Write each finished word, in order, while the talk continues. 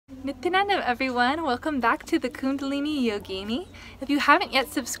Nithyananda everyone, welcome back to the Kundalini Yogini. If you haven't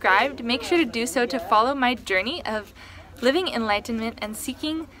yet subscribed, make sure to do so to follow my journey of living enlightenment and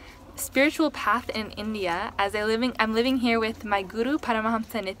seeking spiritual path in India as I'm living here with my guru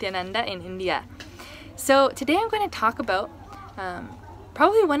Paramahamsa Nithyananda in India. So today I'm going to talk about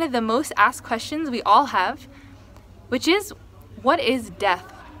probably one of the most asked questions we all have, which is, what is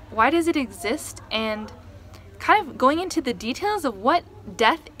death? Why does it exist? And kind of going into the details of what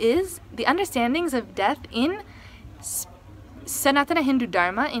death is, the understandings of death in Sanatana Hindu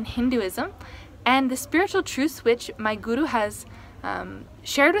Dharma, in Hinduism, and the spiritual truths which my guru has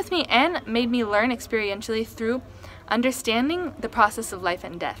shared with me and made me learn experientially through understanding the process of life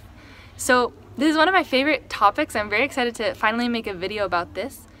and death. So this is one of my favorite topics. I'm very excited to finally make a video about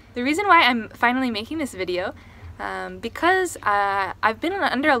this. The reason why I'm finally making this video, because I've been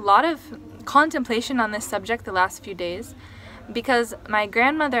under a lot of contemplation on this subject the last few days, because my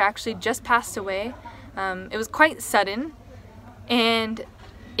grandmother actually just passed away. It was quite sudden, and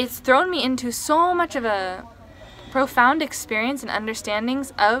it's thrown me into so much of a profound experience and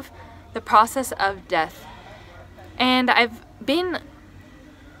understandings of the process of death. And I've been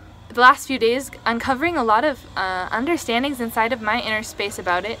the last few days uncovering a lot of understandings inside of my inner space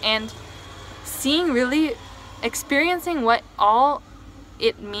about it, and experiencing what all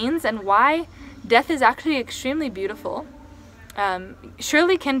it means and why death is actually extremely beautiful.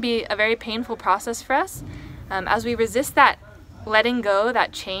 Surely can be a very painful process for us as we resist that letting go,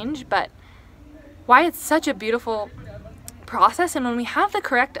 that change, but why it's such a beautiful process. And when we have the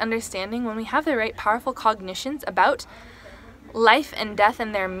correct understanding, when we have the right powerful cognitions about life and death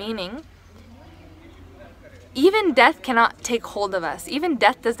and their meaning, even death cannot take hold of us. Even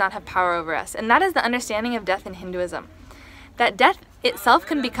death does not have power over us. And that is the understanding of death in Hinduism. That death itself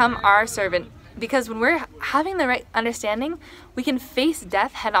can become our servant, because when we're having the right understanding, we can face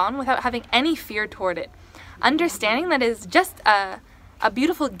death head on without having any fear toward it. Understanding that is just a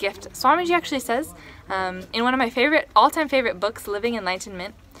beautiful gift. Swamiji actually says in one of my all-time favorite books, Living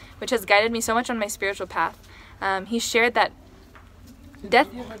Enlightenment, which has guided me so much on my spiritual path, he shared that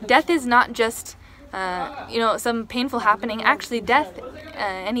death is not just some painful happening. Actually, death,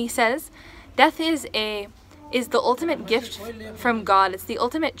 and he says, death is the ultimate gift from God. It's the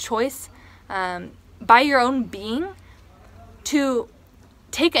ultimate choice by your own being to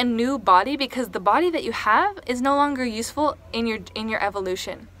take a new body, because the body that you have is no longer useful in your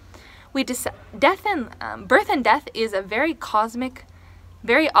evolution. Birth and death is a very cosmic,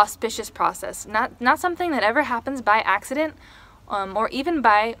 very auspicious process. Not something that ever happens by accident, or even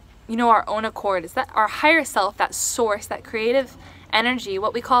by our own accord. It's that our higher self, that source, that creative energy,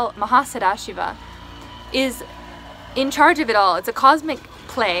 what we call Mahasadashiva, is in charge of it all. It's a cosmic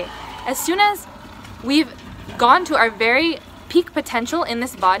play. As soon as we've gone to our very peak potential in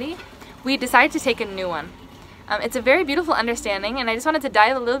this body, we decide to take a new one. It's a very beautiful understanding, and I just wanted to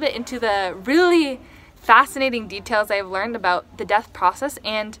dive a little bit into the really fascinating details I've learned about the death process,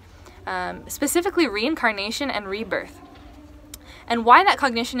 and specifically reincarnation and rebirth, and why that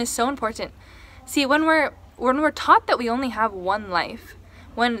cognition is so important. See, when we're taught that we only have one life,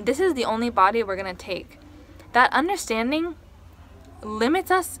 when this is the only body we're going to take, that understanding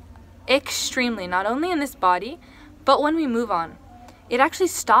limits us extremely, not only in this body, but when we move on. It actually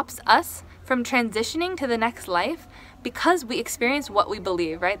stops us from transitioning to the next life, because we experience what we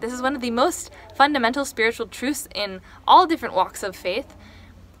believe, right? This is one of the most fundamental spiritual truths in all different walks of faith,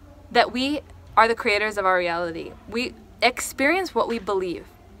 that we are the creators of our reality. We experience what we believe.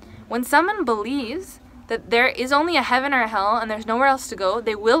 When someone believes that there is only a heaven or a hell and there's nowhere else to go,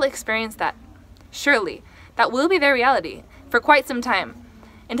 they will experience that. Surely. That will be their reality for quite some time,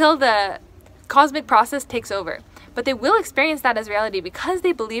 until the cosmic process takes over. But they will experience that as reality because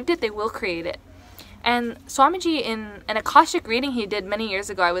they believed it, they will create it. And Swamiji, in an Akashic reading he did many years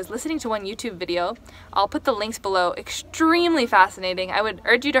ago, I was listening to one YouTube video. I'll put the links below. Extremely fascinating. I would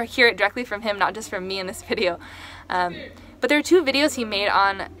urge you to hear it directly from him, not just from me in this video. But there are two videos he made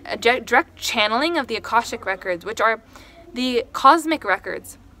on a direct channeling of the Akashic records, which are the cosmic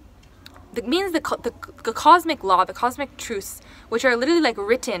records. That means the cosmic law, the cosmic truths, which are literally like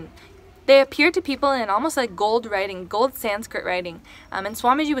written. They appear to people in almost like gold writing, gold Sanskrit writing. And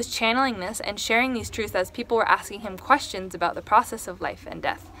Swamiji was channeling this and sharing these truths as people were asking him questions about the process of life and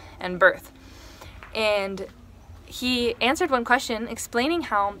death and birth. And he answered one question explaining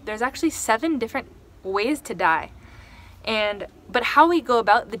how there's actually 7 different ways to die. But how we go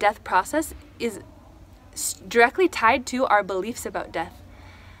about the death process is directly tied to our beliefs about death.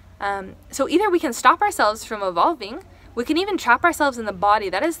 So either we can stop ourselves from evolving, we can even trap ourselves in the body.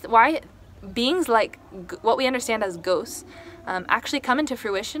 That is why beings like what we understand as ghosts actually come into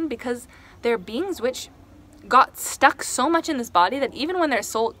fruition, because they're beings which got stuck so much in this body that even when their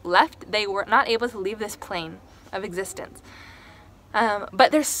soul left, they were not able to leave this plane of existence.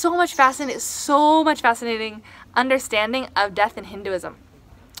 But there's so much fascinating understanding of death in Hinduism.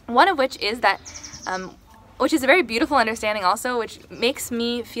 One of which is that, which is a very beautiful understanding also, which makes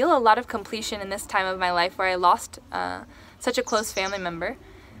me feel a lot of completion in this time of my life where I lost such a close family member,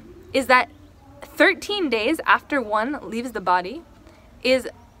 is that 13 days after one leaves the body is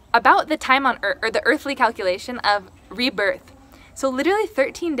about the time on earth, or the earthly calculation of rebirth. So literally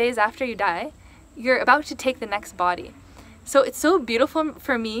 13 days after you die, you're about to take the next body. So it's so beautiful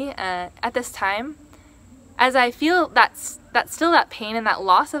for me at this time, as I feel that's still that pain and that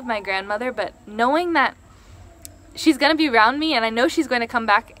loss of my grandmother, but knowing that she's going to be around me, and I know she's going to come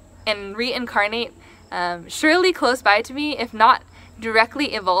back and reincarnate, surely close by to me, if not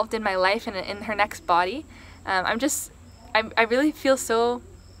directly evolved in my life and in her next body. I really feel so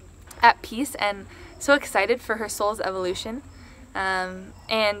at peace and so excited for her soul's evolution.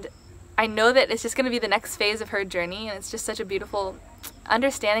 And I know that it's just going to be the next phase of her journey, and it's just such a beautiful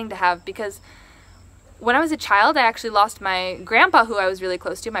understanding to have, because when I was a child, I actually lost my grandpa, who I was really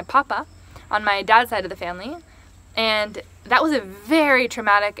close to, my papa, on my dad's side of the family. And that was a very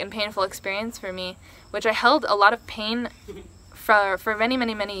traumatic and painful experience for me, which I held a lot of pain for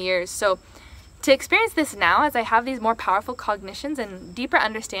many years. So to experience this now, as I have these more powerful cognitions and deeper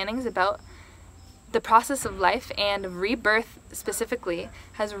understandings about the process of life and rebirth specifically,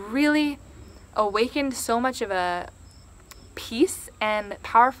 has really awakened so much of a peace and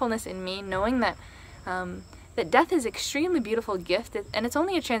powerfulness in me, knowing that that death is an extremely beautiful gift, and it's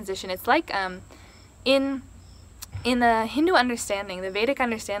only a transition. It's like in the Hindu understanding, the Vedic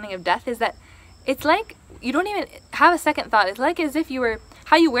understanding of death, is that it's like you don't even have a second thought. It's like as if you were,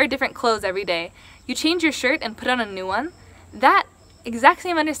 how you wear different clothes every day. You change your shirt and put on a new one. That exact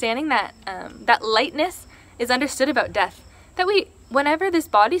same understanding, that that lightness is understood about death. That whenever this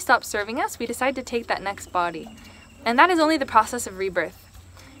body stops serving us, we decide to take that next body. And that is only the process of rebirth.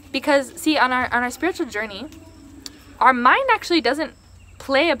 Because, see, on our spiritual journey, our mind actually doesn't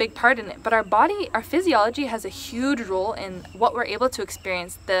play a big part in it, but our body, our physiology has a huge role in what we're able to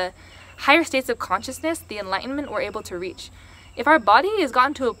experience, the higher states of consciousness, the enlightenment we're able to reach. If our body has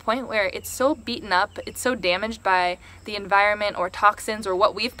gotten to a point where it's so beaten up, it's so damaged by the environment or toxins or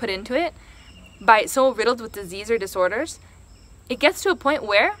what we've put into it, by so riddled with disease or disorders, it gets to a point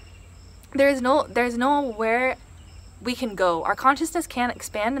where there's nowhere we can go. Our consciousness can't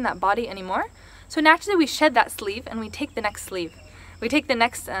expand in that body anymore. So naturally we shed that sleeve and we take the next sleeve. We take the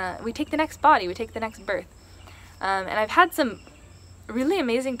next body, we take the next birth. And I've had some really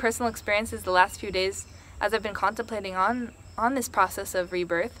amazing personal experiences the last few days as I've been contemplating on this process of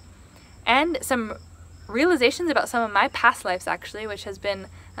rebirth, and some realizations about some of my past lives actually, which has been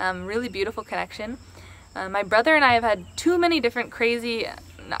really beautiful connection. My brother and I have had too many different crazy,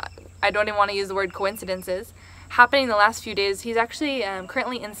 I don't even want to use the word coincidences, happening the last few days. He's actually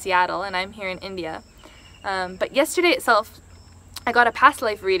currently in Seattle and I'm here in India. But yesterday itself, I got a past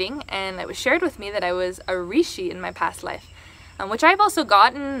life reading, and it was shared with me that I was a rishi in my past life, which I've also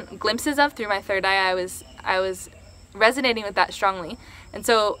gotten glimpses of through my third eye. I was resonating with that strongly, and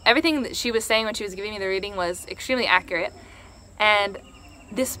so everything that she was saying when she was giving me the reading was extremely accurate. And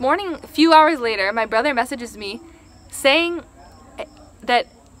this morning, a few hours later, my brother messages me saying that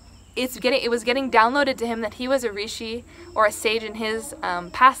it was getting downloaded to him that he was a rishi or a sage in his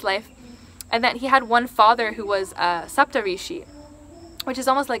past life, and that he had one father who was a sapta rishi, which is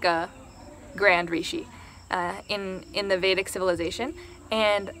almost like a grand rishi in the Vedic civilization.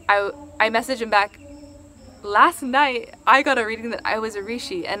 And I messaged him back, last night I got a reading that I was a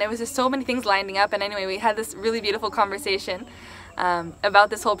rishi, and it was just so many things lining up. And anyway, we had this really beautiful conversation about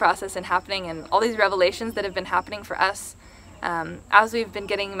this whole process and happening, and all these revelations that have been happening for us as we've been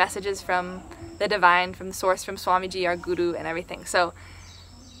getting messages from the divine, from the source, from Swamiji, our guru, and everything. So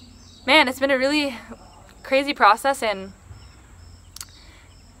man, it's been a really crazy process, and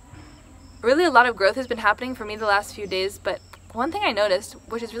really a lot of growth has been happening for me the last few days. But one thing I noticed,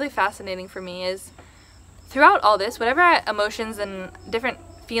 which is really fascinating for me, is throughout all this, whatever emotions and different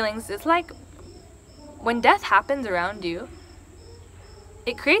feelings, it's like when death happens around you,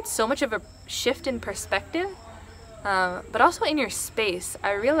 it creates so much of a shift in perspective, but also in your space.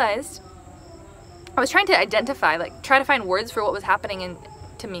 I realized I was trying to identify, try to find words for what was happening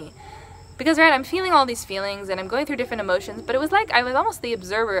to me. Because, right, I'm feeling all these feelings and I'm going through different emotions, but it was like I was almost the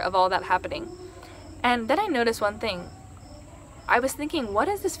observer of all that happening. And then I noticed one thing. I was thinking, what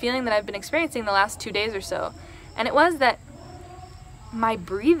is this feeling that I've been experiencing the last 2 days or so? And it was that my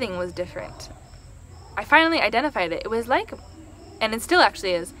breathing was different. I finally identified it. It was like and it still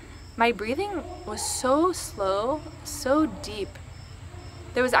actually is, my breathing was so slow, so deep.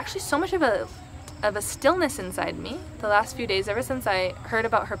 There was actually so much of a stillness inside me the last few days, ever since I heard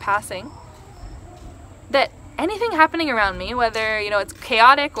about her passing, that anything happening around me, whether, you know, it's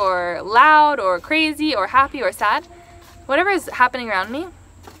chaotic or loud or crazy or happy or sad, whatever is happening around me,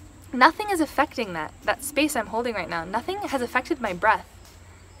 nothing is affecting that space I'm holding right now. Nothing has affected my breath.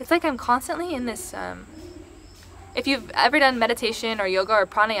 It's like I'm constantly in this, if you've ever done meditation or yoga or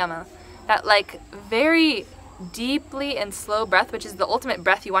pranayama, that like very deeply and slow breath, which is the ultimate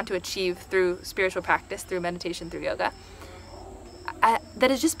breath you want to achieve through spiritual practice, through meditation, through yoga, that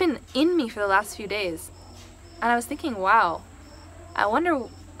has just been in me for the last few days. And I was thinking, wow, I wonder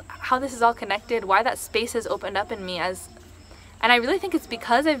how this is all connected, why that space has opened up in me. And I really think it's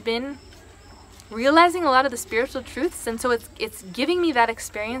because I've been realizing a lot of the spiritual truths, and so it's giving me that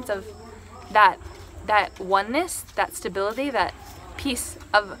experience of that oneness, that stability, that peace,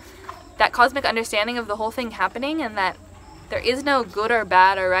 of that cosmic understanding of the whole thing happening, and that there is no good or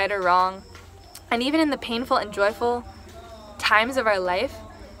bad or right or wrong. And even in the painful and joyful times of our life,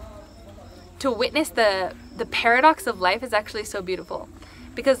 to witness the paradox of life is actually so beautiful.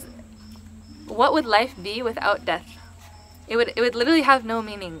 Because what would life be without death? It would literally have no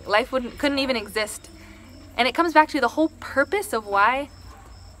meaning. Life couldn't even exist. And it comes back to the whole purpose of why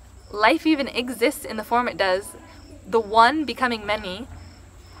life even exists in the form it does, the one becoming many.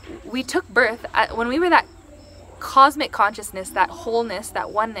 We took birth when we were that cosmic consciousness, that wholeness, that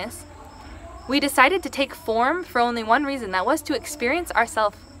oneness. We decided to take form for only one reason. That was to experience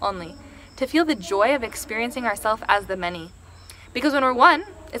ourselves only. To feel the joy of experiencing ourselves as the many. Because when we're one,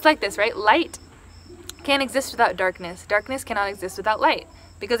 it's like this, right? Light can't exist without darkness. Darkness cannot exist without light.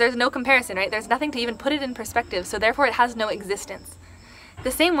 Because there's no comparison, right? There's nothing to even put it in perspective, so therefore it has no existence.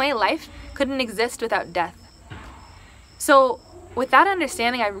 The same way life couldn't exist without death. So with that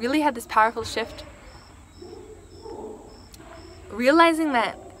understanding, I really had this powerful shift, realizing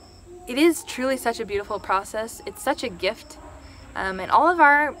that it is truly such a beautiful process. It's such a gift. And all of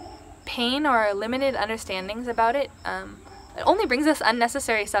our pain or our limited understandings about it, it only brings us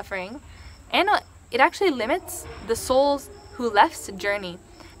unnecessary suffering, and it actually limits the souls who left's journey.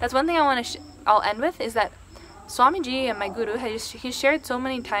 That's one thing I want to I'll end with, is that Swamiji and my guru, he shared so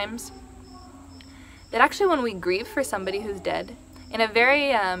many times that actually when we grieve for somebody who's dead in a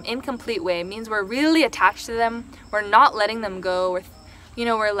very incomplete way, means we're really attached to them, we're not letting them go,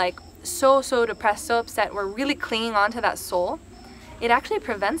 we're like so depressed, so upset, we're really clinging on to that soul. It actually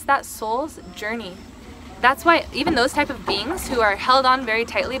prevents that soul's journey. That's why even those type of beings who are held on very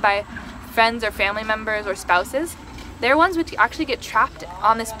tightly by friends or family members or spouses, they're ones which actually get trapped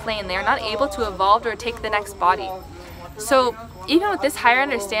on this plane. They are not able to evolve or take the next body. So even with this higher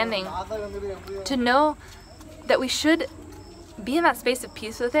understanding, to know that we should be in that space of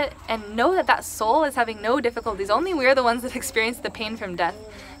peace with it, and know that that soul is having no difficulties. Only we're the ones that experience the pain from death.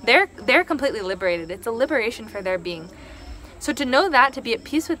 They're completely liberated. It's a liberation for their being. So to know that, to be at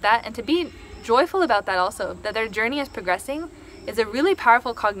peace with that, and to be joyful about that also, that their journey is progressing, is a really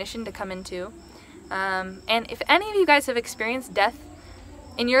powerful cognition to come into. And if any of you guys have experienced death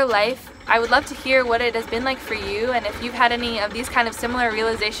in your life, I would love to hear what it has been like for you, and if you've had any of these kind of similar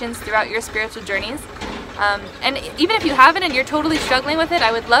realizations throughout your spiritual journeys. And even if you haven't and you're totally struggling with it,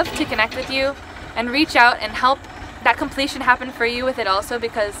 I would love to connect with you and reach out and help that completion happen for you with it also,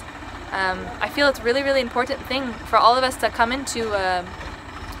 because I feel it's a really important thing for all of us to come into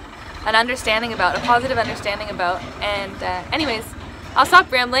an understanding about, a positive understanding about. And anyways, I'll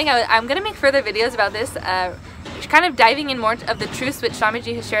stop rambling. I'm going to make further videos about this, kind of diving in more of the truths which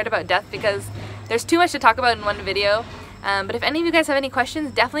Swamiji has shared about death, because there's too much to talk about in one video. But if any of you guys have any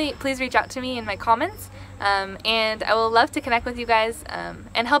questions, definitely please reach out to me in my comments. And I will love to connect with you guys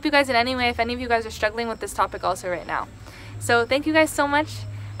and help you guys in any way if any of you guys are struggling with this topic also right now. So thank you guys so much.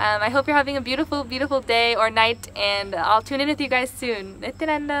 I hope you're having a beautiful day or night, and I'll tune in with you guys soon.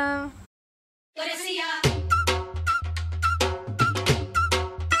 Nithyananda.